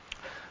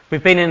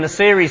We've been in the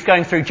series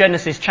going through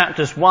Genesis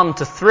chapters 1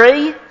 to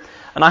 3,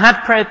 and I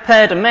had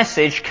prepared a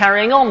message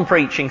carrying on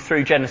preaching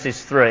through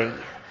Genesis 3.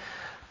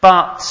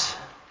 But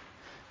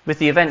with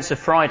the events of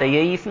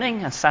Friday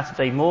evening and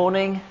Saturday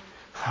morning,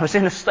 I was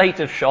in a state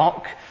of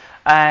shock,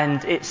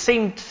 and it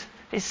seemed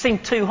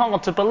too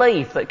hard to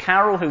believe that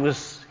Carol, who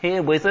was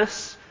here with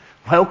us,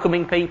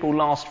 welcoming people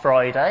last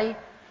Friday,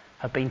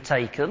 had been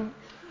taken.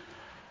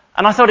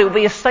 And I thought it would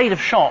be a state of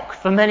shock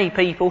for many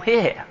people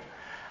here.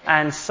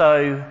 And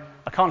so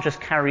I can't just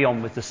carry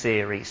on with the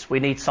series. We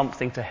need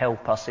something to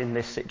help us in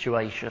this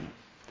situation.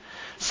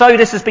 So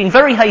this has been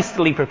very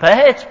hastily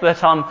prepared,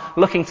 but I'm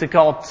looking to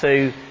God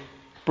to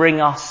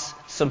bring us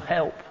some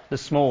help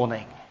this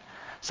morning.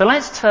 So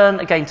let's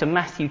turn again to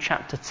Matthew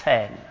chapter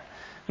 10.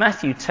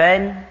 Matthew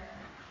 10,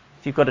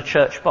 if you've got a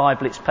church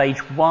Bible, it's page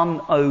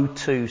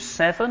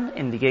 1027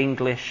 in the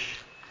English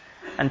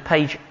and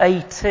page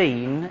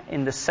 18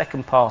 in the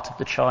second part of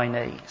the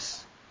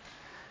Chinese.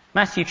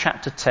 Matthew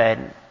chapter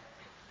 10.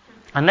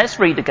 And let's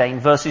read again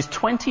verses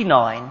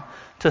 29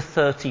 to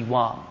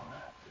 31.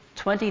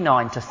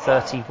 29 to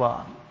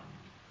 31.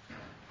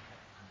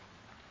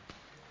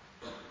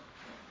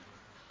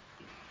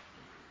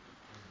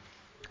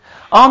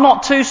 Are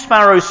not 2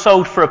 sparrows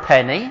sold for a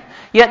penny?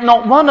 Yet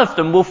not one of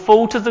them will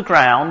fall to the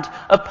ground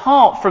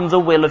apart from the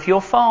will of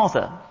your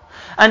Father.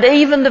 And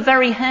even the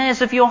very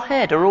hairs of your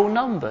head are all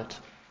numbered.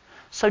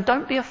 So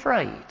don't be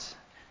afraid.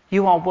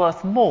 You are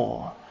worth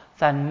more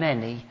than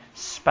many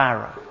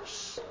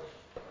sparrows.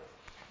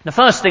 The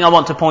first thing I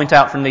want to point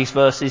out from these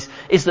verses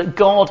is that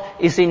God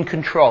is in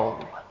control.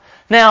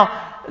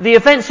 Now, the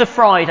events of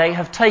Friday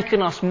have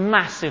taken us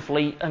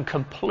massively and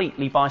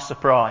completely by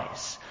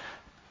surprise.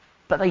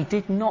 But they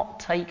did not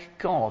take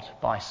God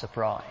by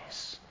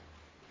surprise.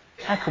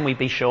 How can we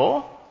be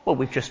sure? Well,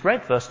 we've just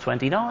read verse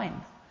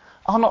 29.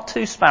 Are not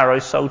 2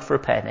 sparrows sold for a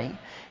penny?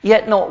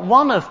 Yet not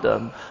one of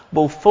them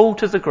will fall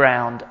to the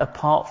ground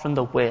apart from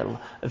the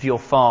will of your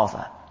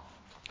Father.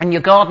 In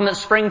your garden at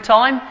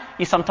springtime,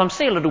 you sometimes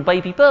see a little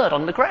baby bird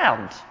on the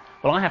ground.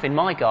 Well, I have in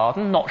my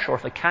garden, not sure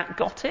if a cat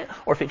got it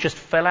or if it just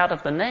fell out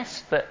of the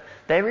nest, but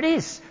there it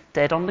is,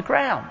 dead on the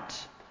ground.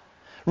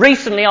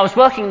 Recently, I was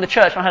working in the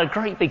church and I had a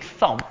great big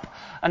thump,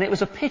 and it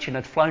was a pigeon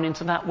had flown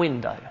into that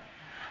window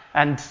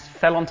and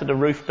fell onto the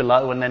roof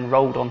below and then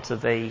rolled onto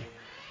the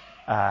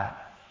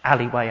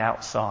alleyway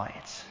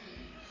outside.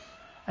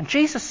 And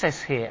Jesus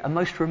says here a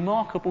most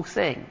remarkable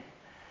thing.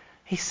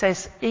 He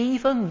says,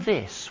 even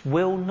this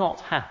will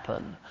not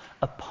happen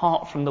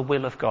apart from the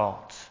will of God.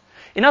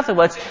 In other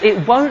words,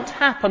 it won't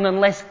happen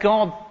unless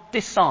God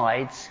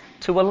decides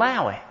to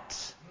allow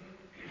it.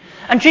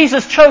 And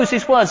Jesus chose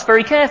his words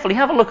very carefully.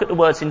 Have a look at the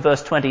words in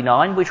verse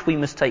 29, which we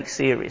must take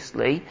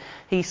seriously.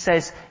 He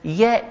says,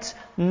 yet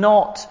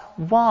not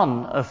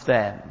one of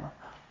them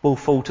will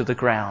fall to the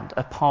ground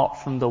apart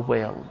from the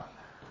will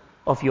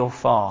of your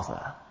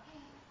Father.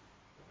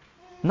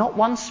 Not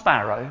one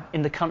sparrow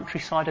in the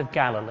countryside of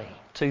Galilee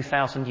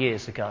 2,000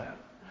 years ago.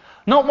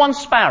 Not one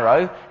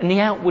sparrow in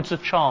the outwoods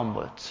of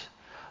Charnwood.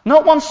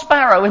 Not one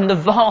sparrow in the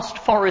vast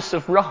forests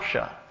of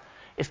Russia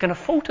is going to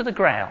fall to the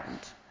ground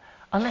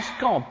unless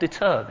God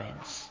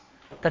determines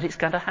that it's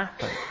going to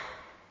happen.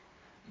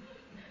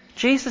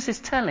 Jesus is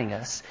telling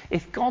us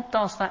if God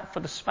does that for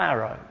the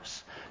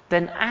sparrows,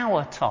 then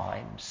our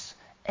times,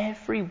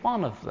 every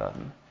one of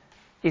them,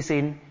 is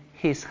in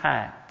his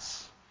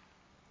hands.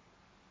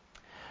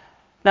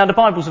 Now, the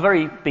Bible's a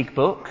very big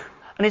book,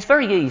 and it's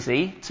very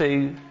easy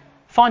to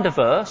find a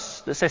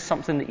verse that says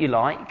something that you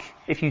like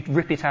if you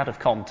rip it out of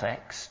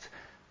context.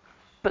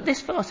 But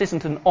this verse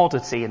isn't an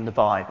oddity in the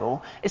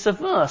Bible. It's a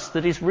verse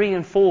that is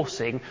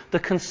reinforcing the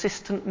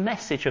consistent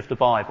message of the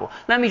Bible.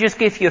 Let me just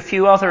give you a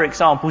few other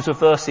examples of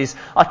verses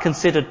I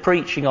considered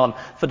preaching on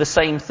for the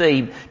same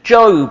theme.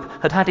 Job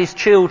had his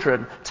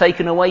children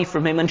taken away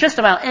from him and just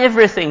about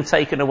everything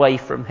taken away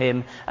from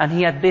him. And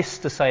he had this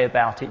to say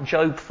about it.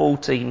 Job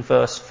 14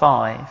 verse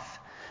 5.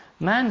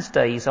 Man's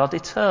days are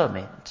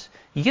determined.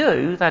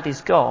 You, that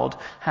is God,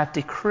 have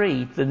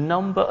decreed the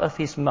number of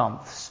his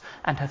months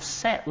and have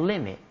set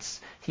limits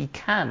he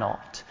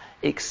cannot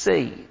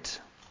exceed.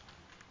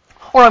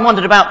 Or I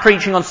wondered about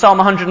preaching on Psalm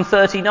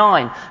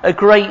 139, a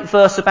great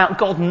verse about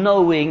God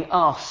knowing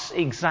us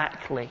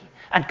exactly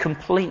and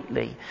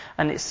completely.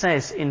 And it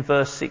says in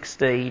verse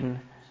 16,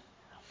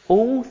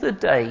 all the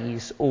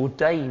days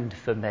ordained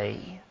for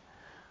me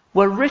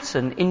were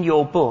written in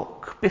your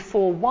book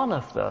before one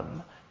of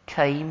them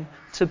came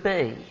to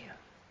be.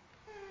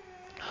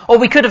 Or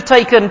we could have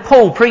taken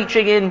Paul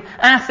preaching in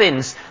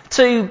Athens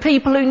to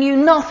people who knew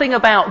nothing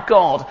about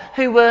God,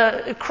 who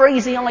were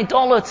crazy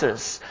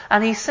idolaters.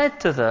 And he said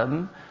to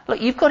them, look,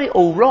 you've got it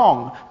all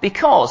wrong,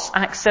 because,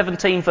 Acts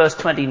 17 verse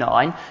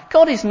 29,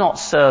 God is not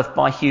served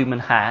by human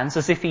hands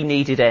as if he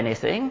needed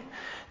anything,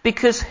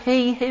 because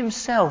he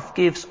himself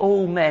gives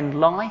all men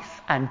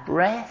life and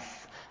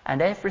breath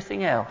and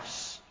everything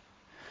else.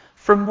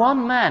 From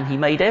one man he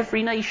made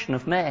every nation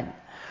of men,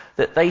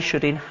 that they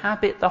should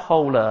inhabit the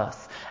whole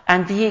earth,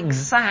 and the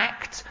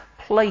exact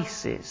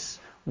places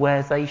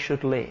where they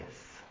should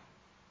live.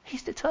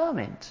 He's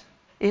determined.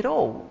 it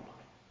all.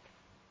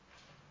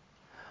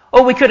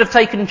 Or we could have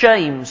taken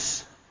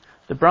James,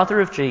 the brother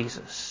of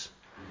Jesus,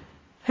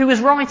 who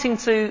was writing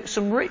to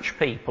some rich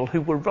people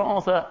who were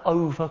rather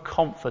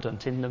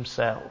overconfident in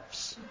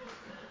themselves.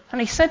 And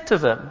he said to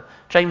them,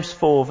 James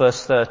 4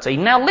 verse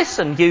 13, "Now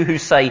listen, you who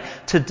say,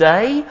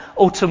 today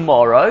or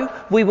tomorrow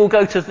we will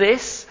go to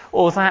this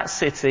or that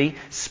city,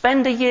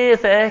 spend a year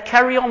there,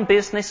 carry on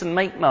business and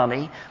make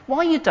money,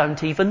 why you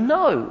don't even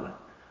know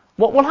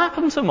what will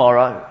happen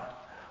tomorrow.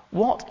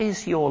 What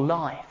is your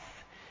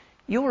life?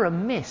 You're a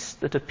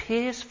mist that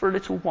appears for a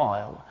little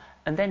while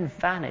and then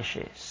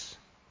vanishes.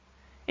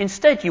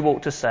 Instead you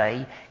ought to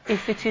say,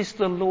 if it is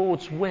the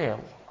Lord's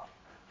will,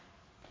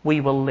 we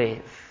will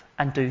live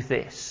and do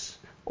this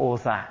or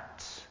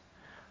that."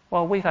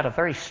 Well, we've had a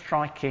very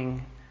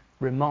striking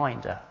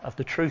reminder of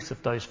the truth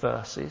of those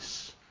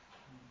verses.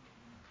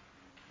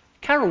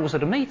 Carol was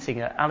at a meeting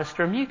at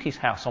Alistair and Muki's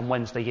house on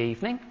Wednesday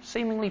evening,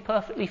 seemingly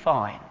perfectly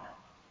fine,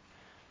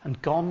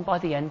 and gone by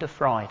the end of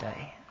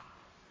Friday.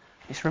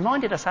 It's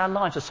reminded us our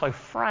lives are so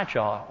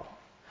fragile.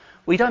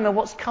 We don't know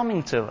what's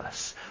coming to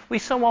us. We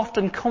so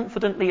often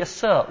confidently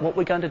assert what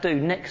we're going to do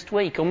next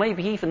week or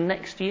maybe even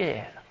next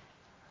year.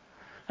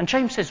 And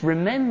James says,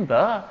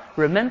 remember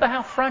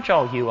how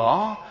fragile you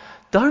are.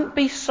 Don't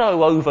be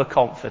so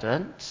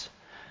overconfident.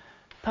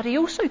 But he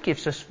also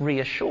gives us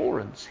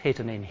reassurance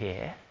hidden in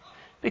here.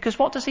 Because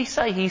what does he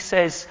say? He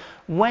says,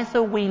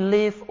 whether we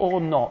live or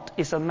not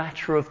is a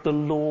matter of the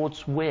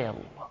Lord's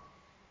will.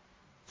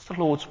 It's the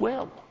Lord's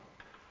will.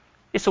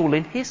 It's all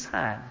in his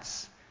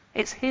hands.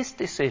 It's his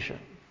decision.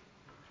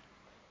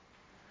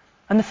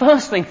 And the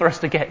first thing for us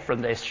to get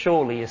from this,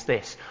 surely, is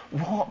this.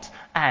 What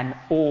an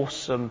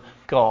awesome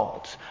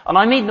God. And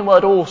I mean the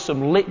word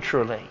awesome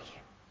literally,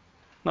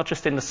 not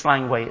just in the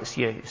slang way it's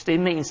used. It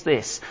means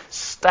this.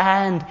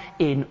 Stand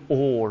in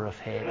awe of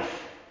him,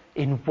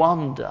 in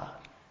wonder,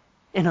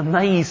 in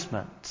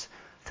amazement.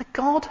 The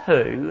God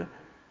who,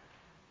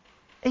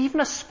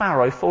 even a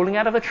sparrow falling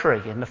out of a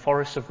tree in the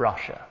forests of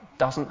Russia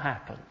doesn't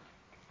happen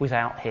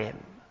without him.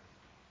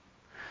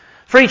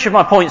 For each of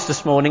my points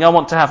this morning, I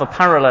want to have a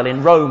parallel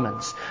in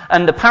Romans.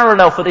 And the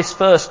parallel for this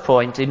first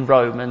point in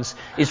Romans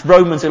is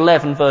Romans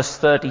 11 verse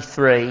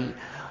 33.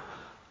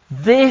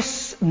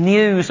 This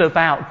news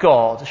about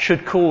God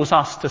should cause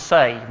us to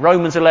say,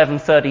 Romans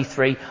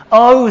 11:33,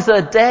 "Oh,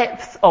 the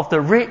depth of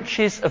the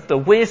riches of the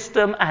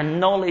wisdom and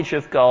knowledge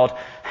of God,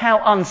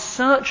 how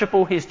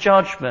unsearchable his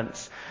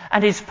judgments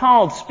and his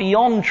paths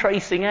beyond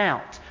tracing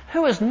out.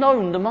 Who has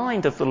known the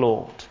mind of the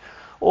Lord?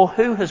 Or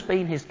who has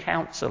been his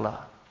counsellor?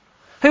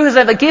 Who has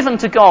ever given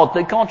to God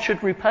that God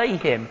should repay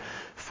him?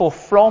 For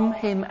from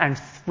him and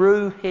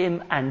through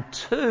him and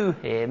to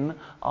him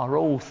are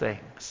all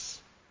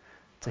things.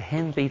 To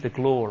him be the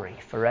glory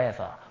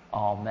forever.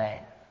 Amen."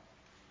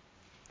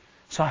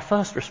 So our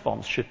first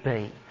response should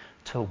be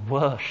to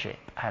worship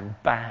and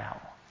bow.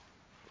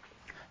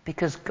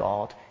 Because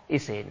God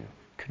is in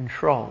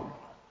control.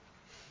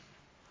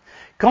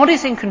 God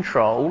is in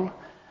control,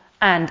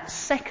 and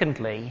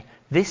secondly,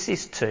 this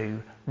is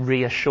to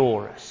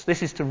reassure us.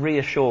 This is to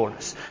reassure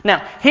us.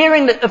 Now,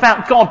 hearing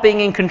about God being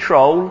in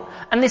control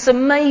and this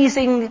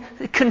amazing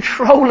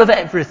control of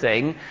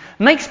everything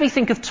makes me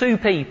think of two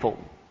people.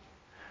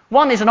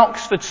 One is an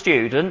Oxford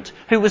student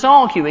who was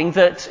arguing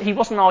that he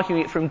wasn't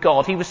arguing it from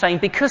God. He was saying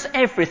because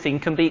everything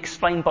can be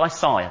explained by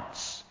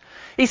science.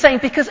 He's saying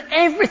because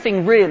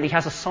everything really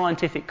has a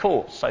scientific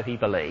cause, so he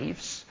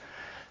believes,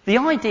 the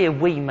idea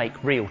we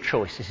make real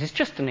choices is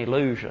just an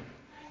illusion.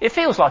 It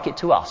feels like it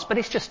to us, but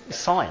it's just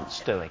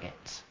science doing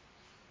it.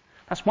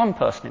 That's one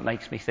person it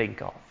makes me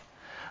think of.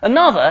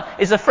 Another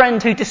is a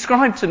friend who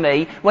described to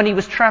me when he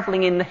was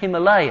travelling in the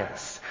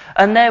Himalayas.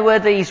 And there were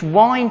these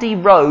windy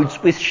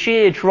roads with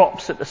sheer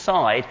drops at the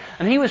side.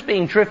 And he was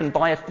being driven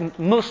by a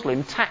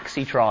Muslim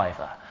taxi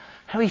driver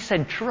who he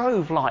said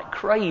drove like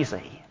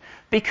crazy.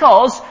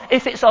 Because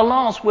if it's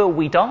Allah's will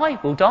we die,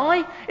 we'll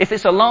die. If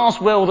it's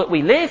Allah's will that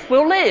we live,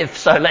 we'll live.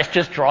 So let's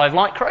just drive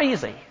like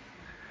crazy.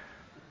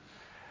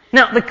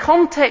 Now, the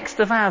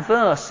context of our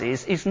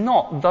verses is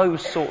not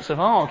those sorts of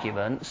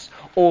arguments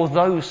or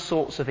those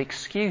sorts of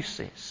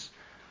excuses.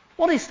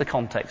 What is the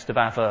context of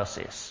our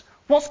verses?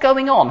 What's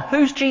going on?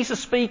 Who's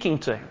Jesus speaking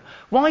to?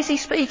 Why is he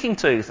speaking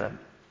to them?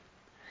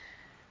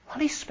 Well,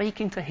 he's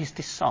speaking to his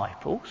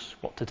disciples,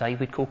 what today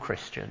we'd call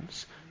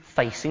Christians,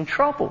 facing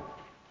trouble.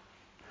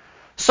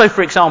 So,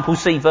 for example,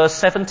 see verse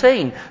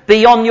 17.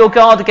 "Be on your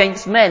guard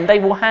against men. They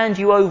will hand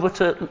you over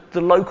to the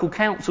local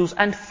councils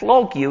and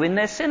flog you in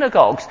their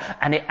synagogues."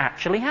 And it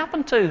actually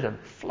happened to them.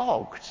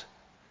 Flogged.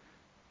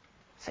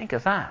 Think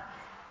of that.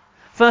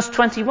 Verse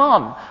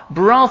 21.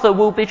 "Brother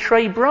will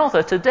betray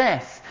brother to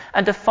death,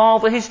 and a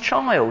father his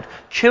child.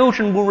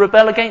 Children will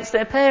rebel against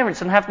their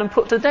parents and have them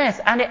put to death."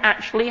 And it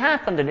actually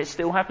happened, and it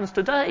still happens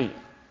today.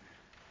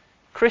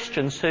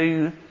 Christians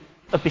who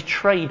are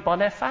betrayed by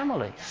their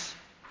families.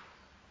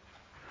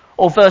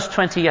 Or verse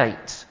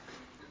 28,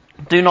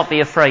 "Do not be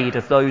afraid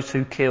of those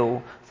who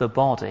kill the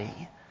body,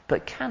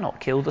 but cannot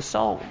kill the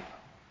soul.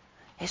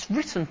 It's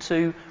written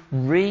to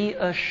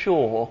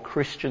reassure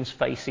Christians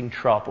facing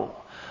trouble.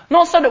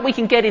 Not so that we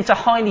can get into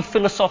highly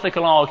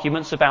philosophical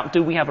arguments about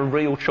do we have a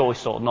real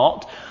choice or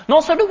not.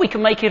 Not so that we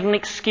can make it an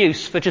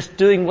excuse for just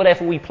doing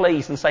whatever we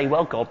please and say,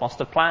 well, God must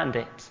have planned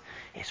it.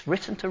 It's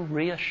written to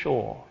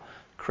reassure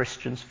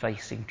Christians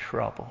facing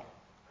trouble.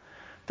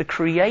 The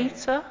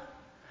Creator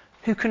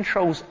who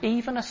controls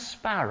even a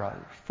sparrow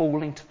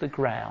falling to the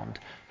ground,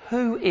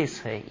 who is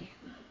he?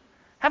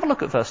 Have a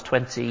look at verse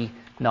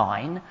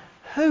 29.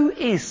 Who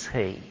is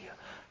he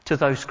to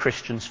those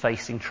Christians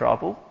facing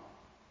trouble?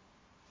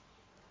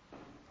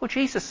 Well,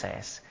 Jesus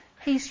says,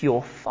 he's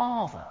your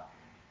Father.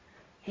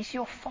 He's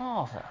your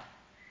Father.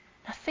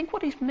 Now think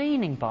what he's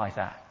meaning by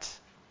that.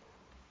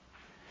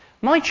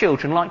 My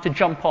children like to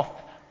jump off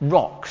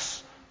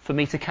rocks for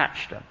me to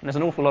catch them. And there's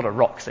an awful lot of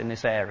rocks in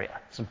this area.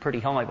 Some pretty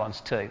high ones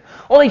too.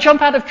 Or they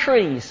jump out of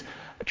trees,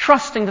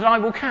 trusting that I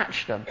will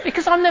catch them.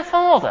 Because I'm their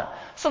father.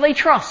 So they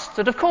trust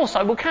that of course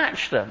I will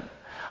catch them.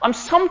 I'm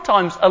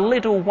sometimes a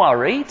little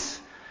worried,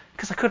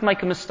 because I could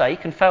make a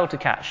mistake and fail to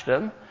catch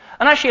them.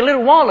 And actually a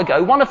little while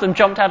ago, one of them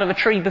jumped out of a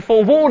tree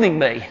before warning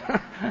me.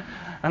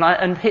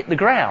 and hit the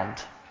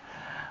ground.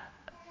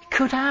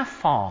 Could our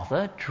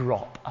Father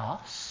drop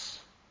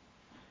us?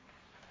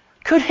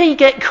 Could he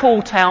get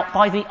caught out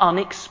by the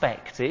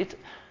unexpected?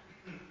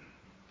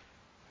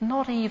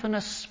 Not even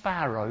a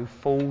sparrow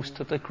falls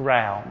to the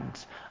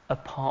ground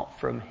apart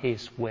from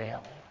his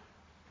will.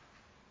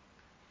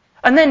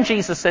 And then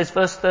Jesus says,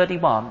 verse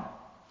 31.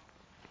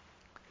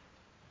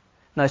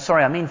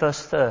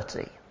 Verse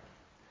 30.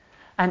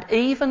 And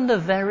even the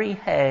very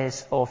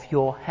hairs of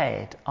your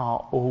head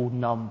are all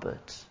numbered.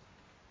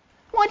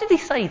 Why did he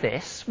say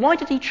this? Why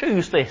did he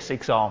choose this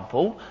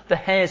example, the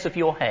hairs of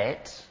your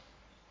head?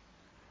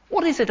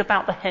 What is it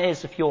about the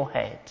hairs of your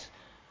head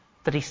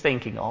that he's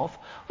thinking of?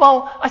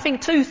 Well, I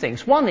think two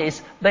things. One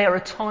is they are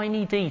a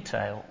tiny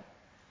detail.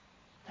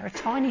 They're a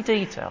tiny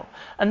detail.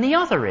 And the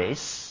other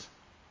is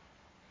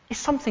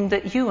something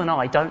that you and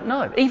I don't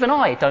know. Even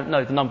I don't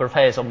know the number of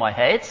hairs on my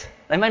head.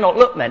 They may not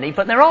look many,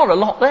 but there are a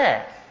lot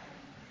there.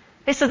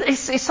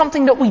 It's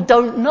something that we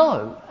don't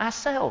know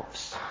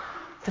ourselves.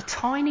 The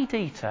tiny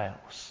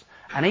details,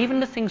 and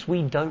even the things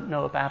we don't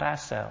know about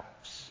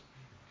ourselves,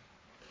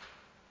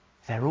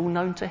 they're all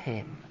known to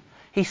him.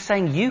 He's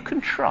saying you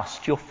can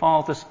trust your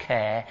Father's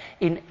care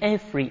in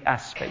every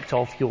aspect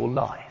of your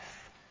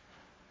life.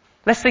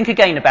 Let's think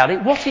again about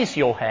it. What is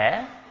your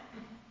hair?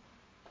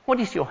 What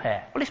is your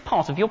hair? Well, it's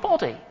part of your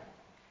body.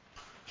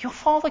 Your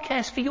Father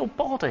cares for your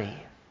body,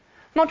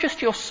 not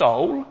just your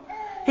soul.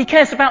 He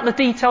cares about the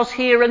details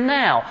here and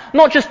now,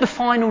 not just the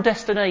final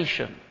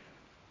destination.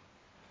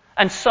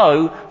 And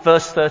so,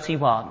 verse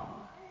 31.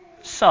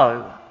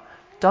 So,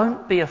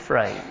 don't be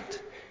afraid.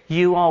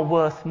 You are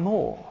worth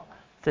more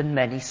than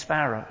many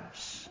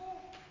sparrows.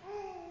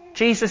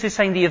 Jesus is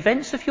saying the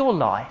events of your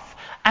life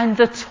and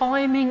the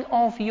timing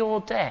of your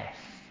death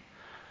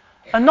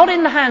are not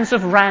in the hands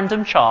of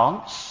random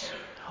chance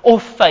or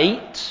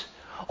fate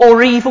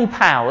or evil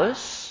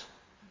powers.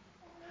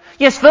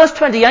 Yes, verse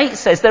 28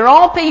 says there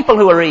are people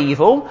who are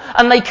evil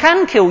and they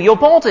can kill your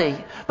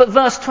body. But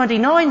verse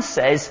 29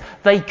 says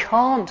they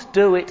can't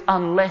do it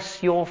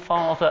unless your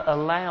Father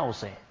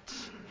allows it.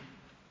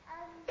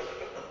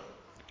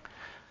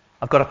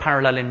 I've got a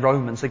parallel in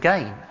Romans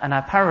again, and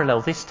our parallel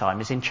this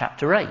time is in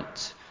chapter 8.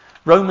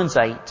 Romans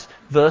 8,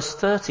 verse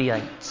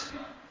 38.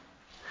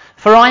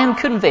 For I am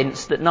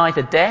convinced that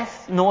neither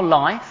death nor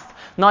life,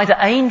 neither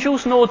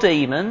angels nor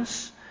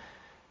demons,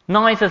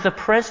 neither the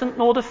present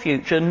nor the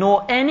future,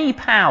 nor any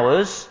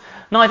powers,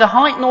 neither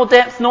height nor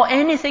depth, nor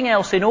anything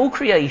else in all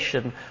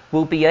creation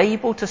will be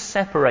able to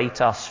separate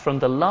us from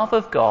the love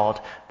of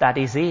God that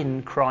is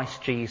in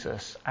Christ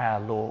Jesus our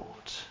Lord.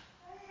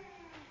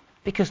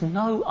 Because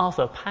no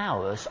other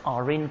powers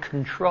are in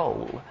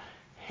control.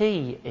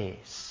 He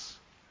is.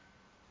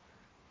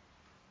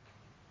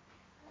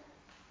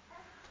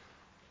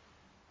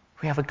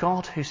 We have a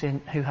God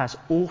who has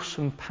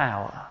awesome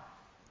power.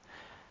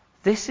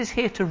 This is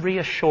here to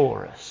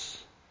reassure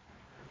us.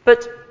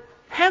 But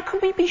how can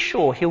we be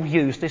sure he'll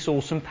use this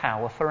awesome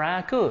power for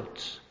our good?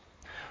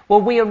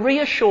 Well, we are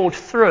reassured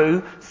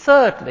through,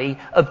 thirdly,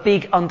 a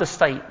big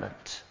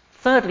understatement.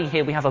 Thirdly,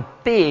 here we have a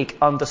big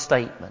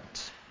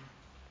understatement.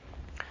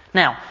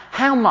 Now,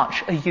 how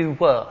much are you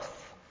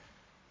worth?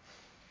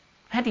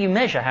 How do you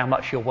measure how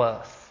much you're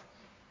worth?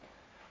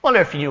 Well,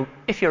 if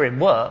you're in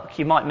work,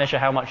 you might measure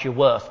how much you're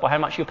worth by how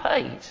much you're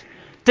paid.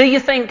 Do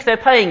you think they're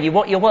paying you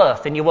what you're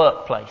worth in your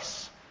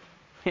workplace?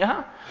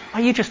 Yeah?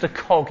 Are you just a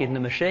cog in the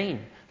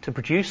machine to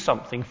produce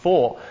something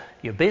for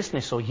your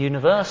business or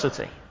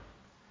university?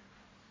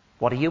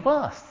 What are you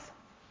worth?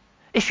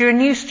 If you're a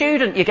new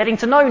student, you're getting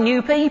to know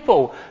new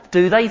people.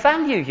 Do they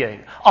value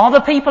you? Are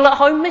the people at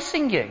home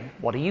missing you?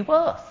 What are you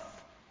worth?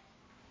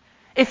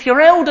 If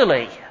you're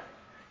elderly,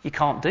 you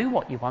can't do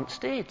what you once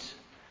did.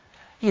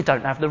 You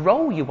don't have the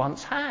role you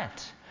once had.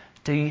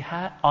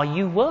 Are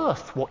you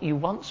worth what you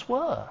once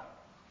were?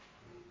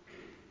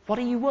 What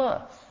are you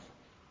worth?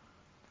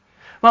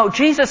 Well,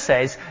 Jesus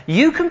says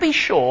you can be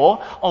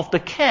sure of the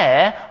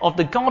care of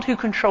the God who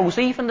controls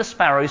even the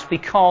sparrows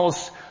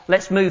because,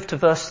 let's move to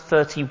verse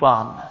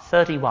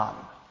 31.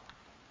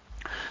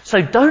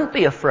 So don't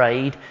be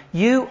afraid,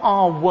 you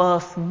are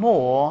worth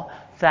more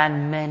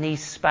than many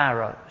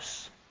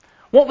sparrows.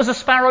 What was a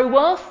sparrow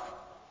worth?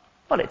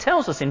 Well, it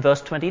tells us in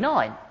verse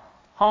 29,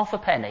 half a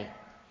penny.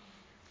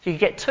 So you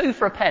get 2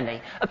 for a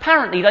penny.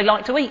 Apparently they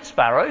like to eat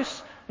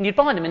sparrows, and you'd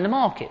buy them in the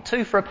market,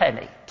 2 for a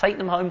penny. Take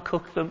them home,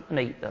 cook them, and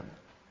eat them.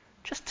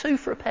 Just 2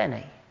 for a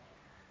penny.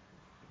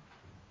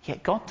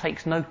 Yet God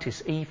takes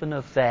notice even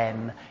of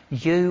them.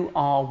 You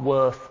are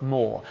worth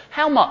more.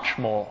 How much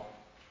more?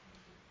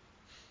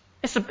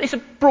 It's a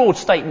broad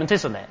statement,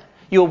 isn't it?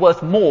 You're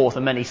worth more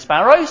than many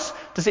sparrows.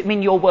 Does it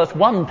mean you're worth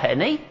 1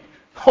 penny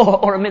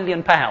or £1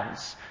 million?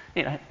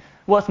 You know,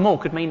 worth more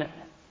could mean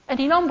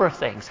any number of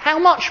things. How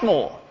much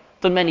more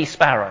than many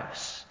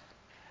sparrows?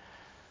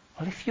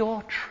 Well, if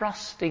you're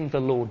trusting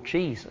the Lord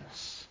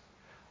Jesus,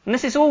 and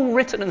this is all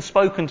written and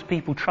spoken to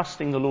people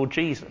trusting the Lord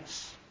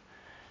Jesus,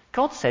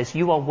 God says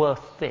you are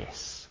worth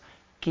this,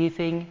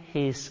 giving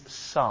his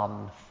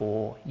Son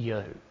for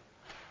you.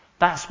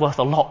 That's worth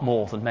a lot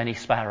more than many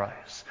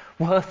sparrows.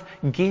 Worth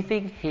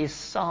giving his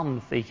Son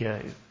for you.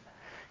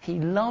 He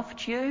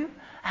loved you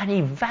and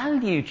he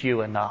valued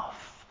you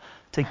enough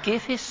to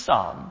give his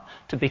Son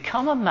to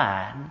become a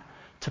man,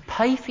 to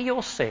pay for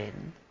your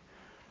sin,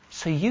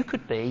 so you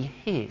could be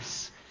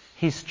his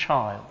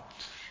child.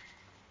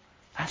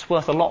 That's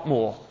worth a lot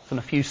more than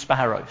a few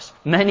sparrows.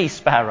 Many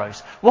sparrows.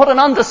 What an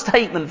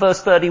understatement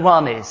verse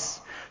 31 is.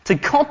 To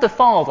God the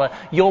Father,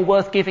 you're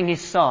worth giving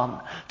his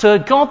Son. To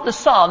God the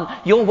Son,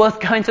 you're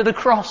worth going to the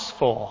cross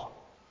for.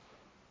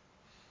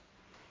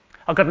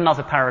 I've got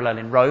another parallel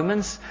in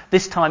Romans.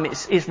 This time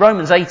it's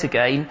Romans 8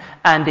 again,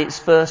 and it's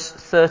verse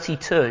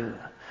 32.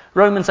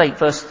 Romans 8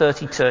 verse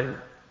 32.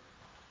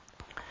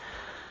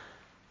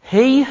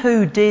 He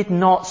who did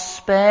not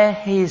spare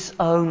his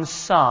own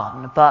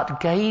Son, but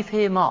gave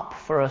him up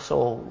for us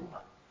all,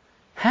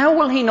 how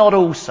will he not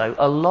also,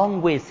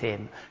 along with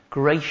him,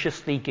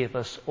 graciously give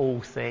us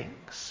all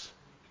things?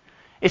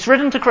 It's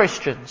written to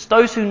Christians,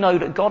 those who know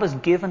that God has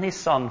given his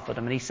Son for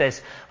them, and he says,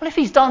 well, if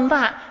he's done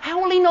that,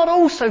 how will he not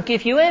also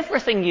give you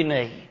everything you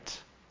need?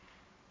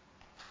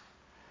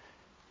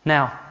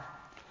 Now,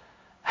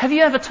 have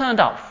you ever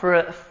turned up for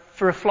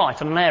a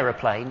flight on an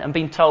aeroplane and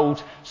been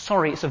told,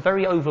 sorry, it's a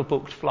very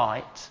overbooked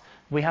flight,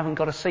 we haven't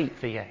got a seat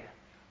for you?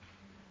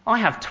 I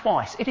have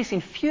twice. It is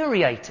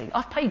infuriating.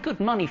 I've paid good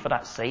money for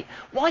that seat.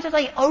 Why do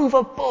they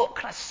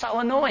overbook? That's so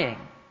annoying.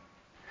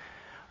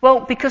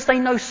 Well, because they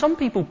know some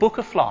people book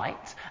a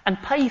flight and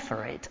pay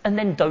for it and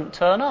then don't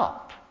turn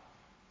up.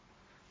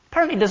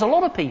 Apparently there's a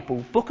lot of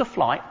people book a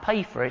flight,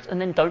 pay for it and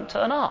then don't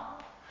turn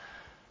up.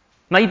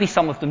 Maybe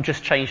some of them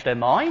just change their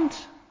mind.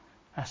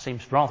 That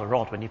seems rather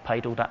odd when you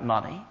paid all that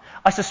money.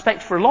 I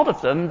suspect for a lot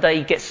of them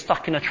they get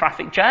stuck in a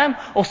traffic jam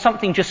or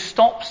something just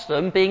stops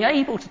them being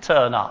able to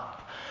turn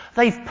up.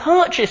 They've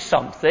purchased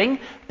something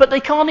but they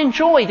can't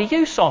enjoy the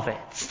use of it.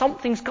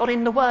 Something's got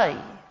in the way.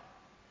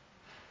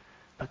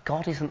 But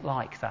God isn't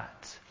like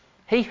that.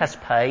 He has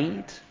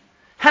paid.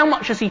 How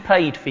much has he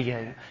paid for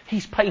you?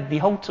 He's paid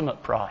the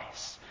ultimate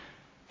price.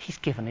 He's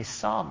given his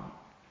Son.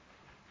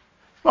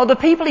 Well, the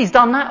people he's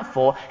done that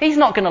for, he's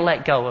not going to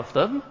let go of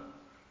them.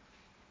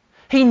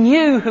 He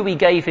knew who he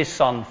gave his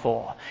Son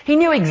for. He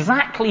knew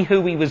exactly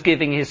who he was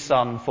giving his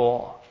Son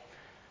for.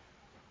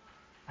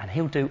 And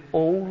he'll do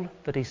all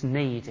that is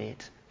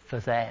needed for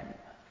them.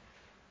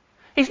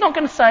 He's not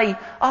going to say,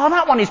 oh,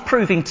 that one is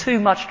proving too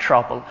much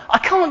trouble. I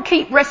can't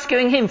keep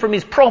rescuing him from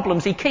his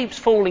problems he keeps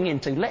falling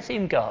into. Let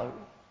him go.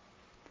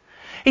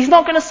 He's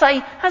not going to say,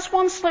 has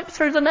one slipped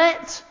through the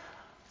net?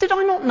 Did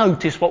I not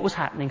notice what was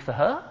happening for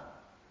her?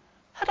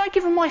 Had I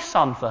given my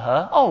Son for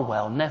her? Oh,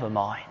 well, never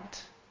mind.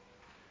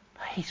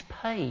 He's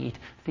paid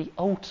the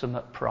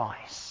ultimate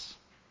price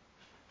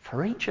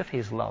for each of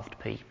his loved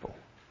people.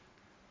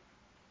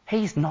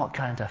 He's not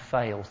going to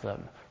fail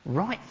them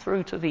right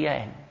through to the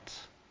end.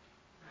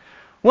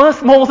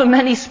 Worth more than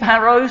many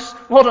sparrows?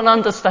 What an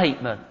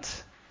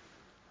understatement.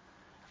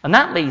 And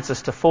that leads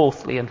us to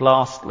fourthly and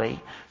lastly,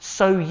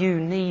 so you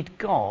need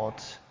God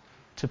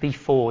to be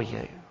for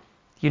you.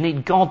 You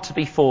need God to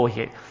be for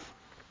you.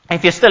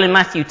 If you're still in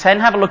Matthew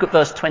 10, have a look at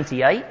verse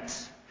 28.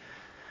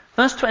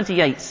 Verse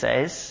 28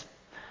 says,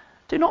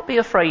 do not be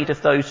afraid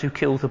of those who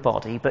kill the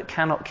body but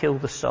cannot kill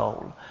the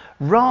soul.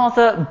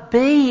 Rather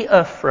be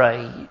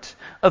afraid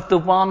of the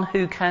one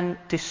who can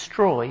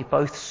destroy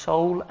both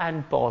soul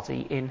and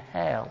body in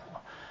hell.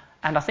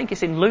 And I think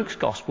it's in Luke's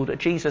gospel that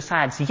Jesus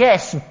adds,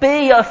 yes,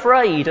 be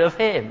afraid of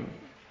him.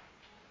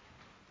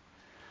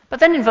 But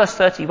then in verse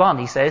 31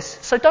 he says,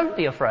 so don't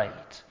be afraid.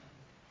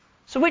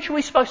 So which are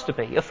we supposed to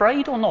be,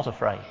 afraid or not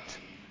afraid?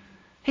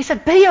 He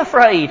said, be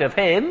afraid of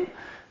him.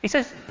 He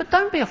says, but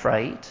don't be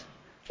afraid.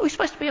 Are we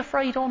supposed to be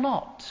afraid or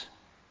not?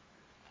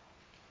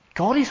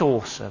 God is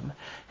awesome.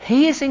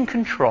 He is in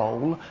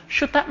control.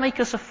 Should that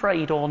make us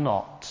afraid or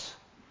not?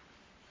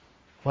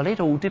 Well, it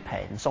all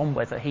depends on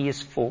whether he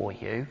is for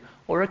you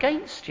or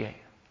against you.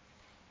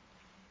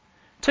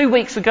 2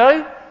 weeks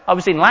ago, I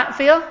was in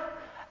Latvia,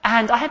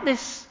 and I had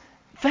this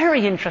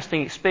very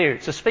interesting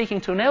experience of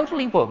speaking to an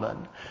elderly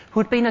woman who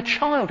had been a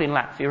child in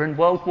Latvia in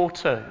World War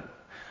II.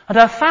 And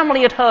her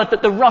family had heard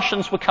that the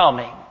Russians were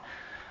coming.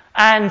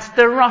 And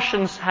the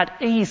Russians had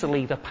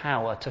easily the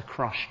power to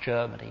crush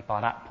Germany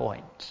by that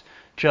point.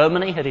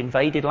 Germany had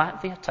invaded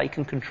Latvia,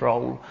 taken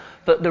control,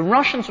 but the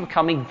Russians were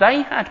coming,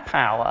 they had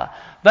power,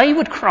 they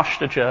would crush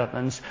the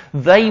Germans,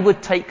 they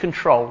would take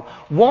control.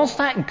 Was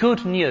that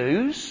good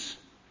news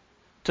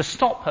to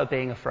stop her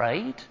being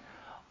afraid,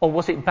 or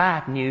was it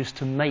bad news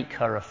to make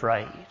her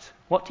afraid?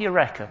 What do you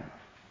reckon?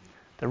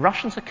 The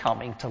Russians are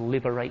coming to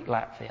liberate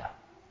Latvia.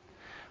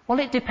 Well,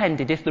 it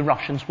depended if the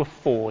Russians were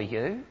for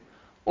you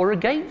or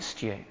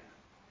against you.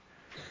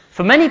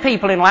 For many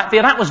people in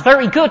Latvia, that was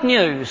very good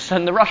news,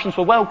 and the Russians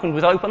were welcomed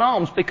with open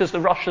arms because the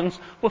Russians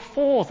were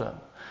for them.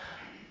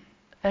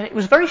 And it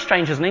was very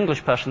strange as an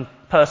English person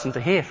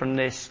to hear from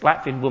this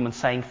Latvian woman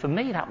saying, for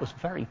me that was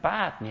very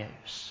bad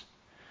news.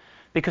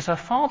 Because her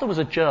father was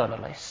a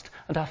journalist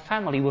and her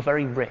family were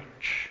very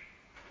rich,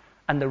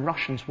 and the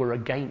Russians were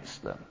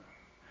against them.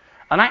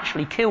 And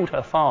actually killed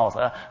her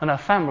father, and her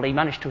family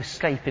managed to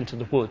escape into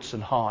the woods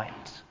and hide.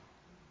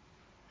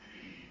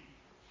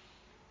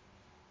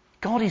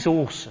 God is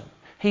awesome.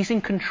 He's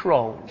in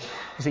control.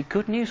 Is it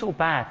good news or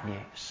bad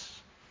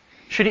news?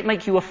 Should it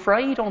make you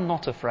afraid or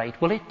not afraid?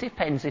 Well, it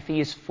depends if he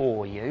is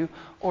for you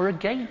or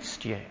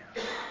against you.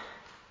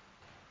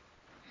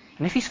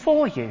 And if he's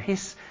for you,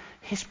 his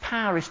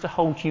power is to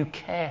hold you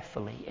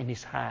carefully in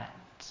his hands.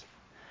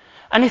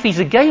 And if he's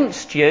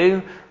against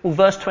you, well,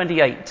 verse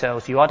 28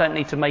 tells you, I don't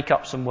need to make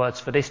up some words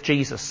for this,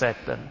 Jesus said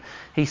them.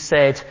 He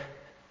said,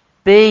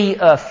 be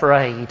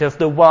afraid of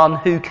the one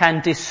who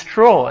can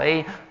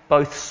destroy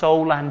both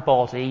soul and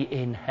body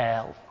in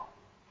hell.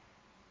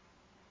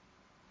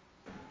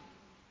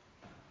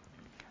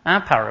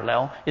 Our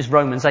parallel is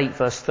Romans 8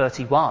 verse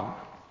 31.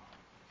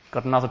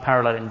 Got another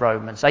parallel in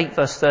Romans 8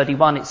 verse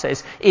 31. It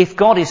says, if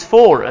God is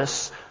for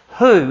us,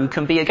 who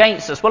can be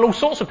against us? Well, all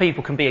sorts of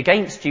people can be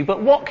against you,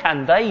 but what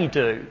can they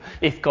do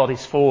if God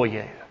is for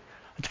you?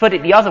 To put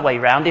it the other way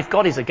round, if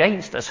God is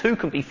against us, who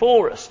can be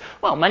for us?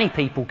 Well, many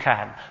people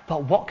can,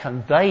 but what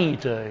can they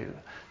do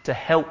to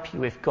help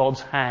you if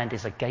God's hand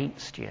is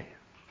against you?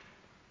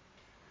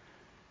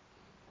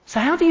 So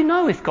how do you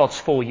know if God's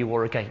for you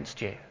or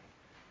against you?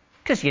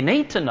 Because you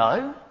need to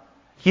know.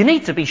 You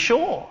need to be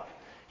sure.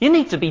 You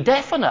need to be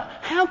definite.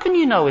 How can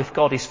you know if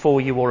God is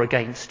for you or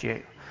against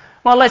you?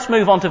 Well, let's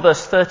move on to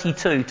verse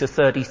 32 to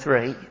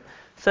 33.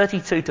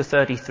 32 to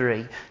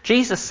 33.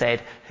 Jesus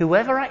said,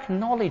 whoever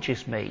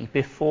acknowledges me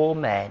before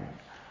men,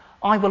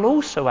 I will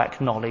also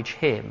acknowledge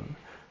him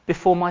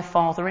before my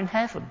Father in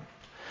heaven.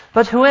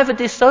 But whoever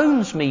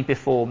disowns me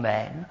before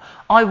men,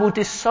 I will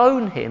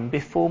disown him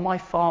before my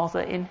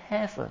Father in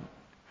heaven.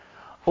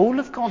 All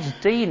of God's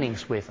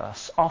dealings with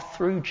us are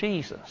through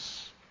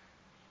Jesus.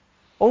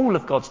 All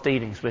of God's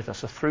dealings with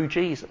us are through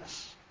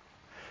Jesus.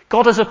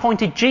 God has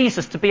appointed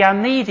Jesus to be our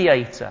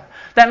mediator.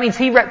 That means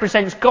he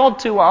represents God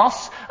to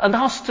us and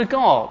us to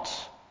God.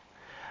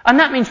 And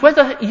that means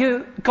whether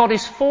God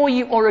is for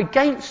you or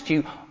against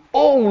you,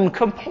 all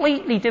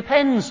completely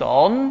depends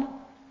on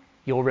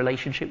your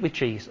relationship with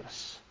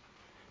Jesus.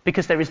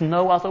 Because there is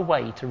no other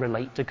way to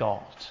relate to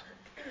God.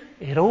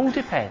 It all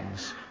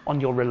depends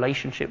on your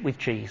relationship with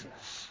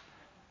Jesus.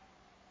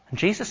 And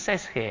Jesus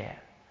says here,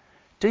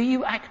 do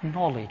you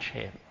acknowledge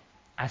him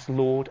as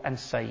Lord and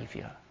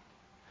Saviour?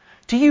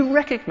 Do you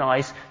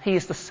recognise he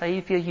is the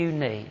Saviour you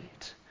need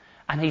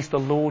and he's the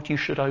Lord you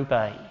should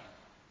obey?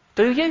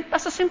 Do you?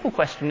 That's a simple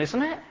question,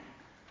 isn't it?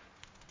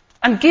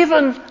 And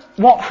given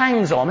what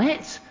hangs on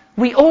it,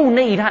 we all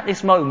need at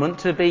this moment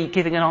to be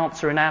giving an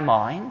answer in our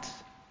mind.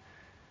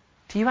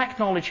 Do you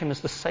acknowledge him as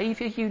the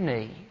Saviour you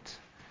need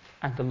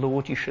and the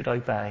Lord you should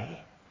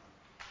obey?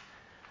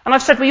 And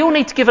I've said we all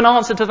need to give an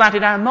answer to that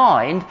in our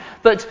mind,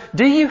 but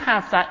do you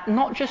have that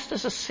not just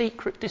as a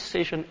secret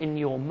decision in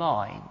your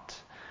mind,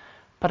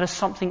 but as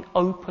something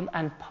open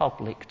and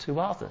public to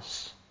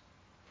others?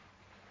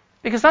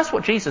 Because that's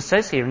what Jesus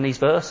says here in these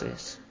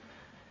verses.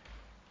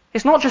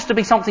 It's not just to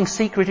be something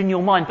secret in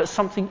your mind, but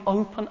something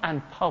open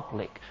and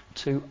public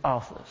to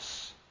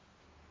others.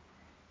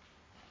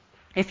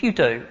 If you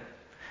do,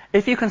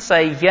 if you can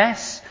say,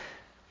 yes,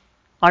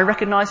 I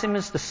recognise him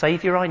as the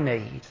Saviour I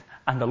need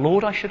and the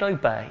Lord I should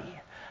obey,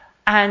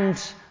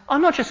 and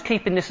I'm not just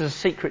keeping this as a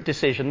secret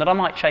decision that I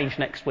might change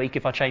next week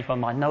if I change my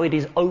mind. No, it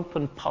is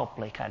open,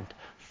 public and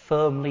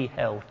firmly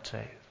held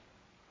to.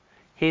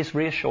 Here's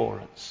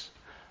reassurance.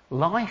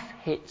 Life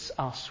hits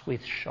us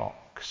with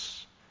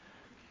shocks.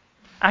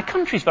 Our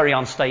country's very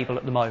unstable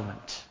at the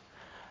moment.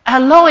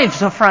 Our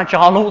lives are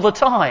fragile all the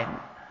time.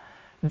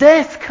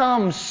 Death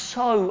comes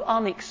so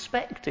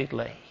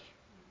unexpectedly.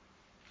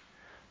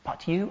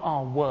 But you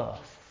are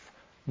worth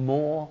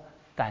more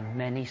than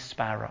many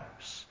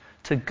sparrows.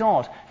 To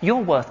God, you're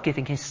worth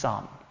giving his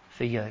son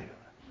for you.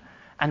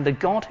 And the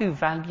God who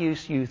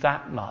values you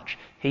that much,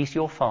 he's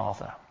your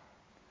Father.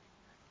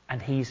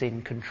 And he's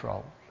in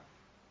control.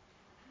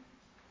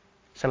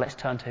 So let's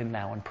turn to him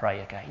now and pray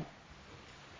again.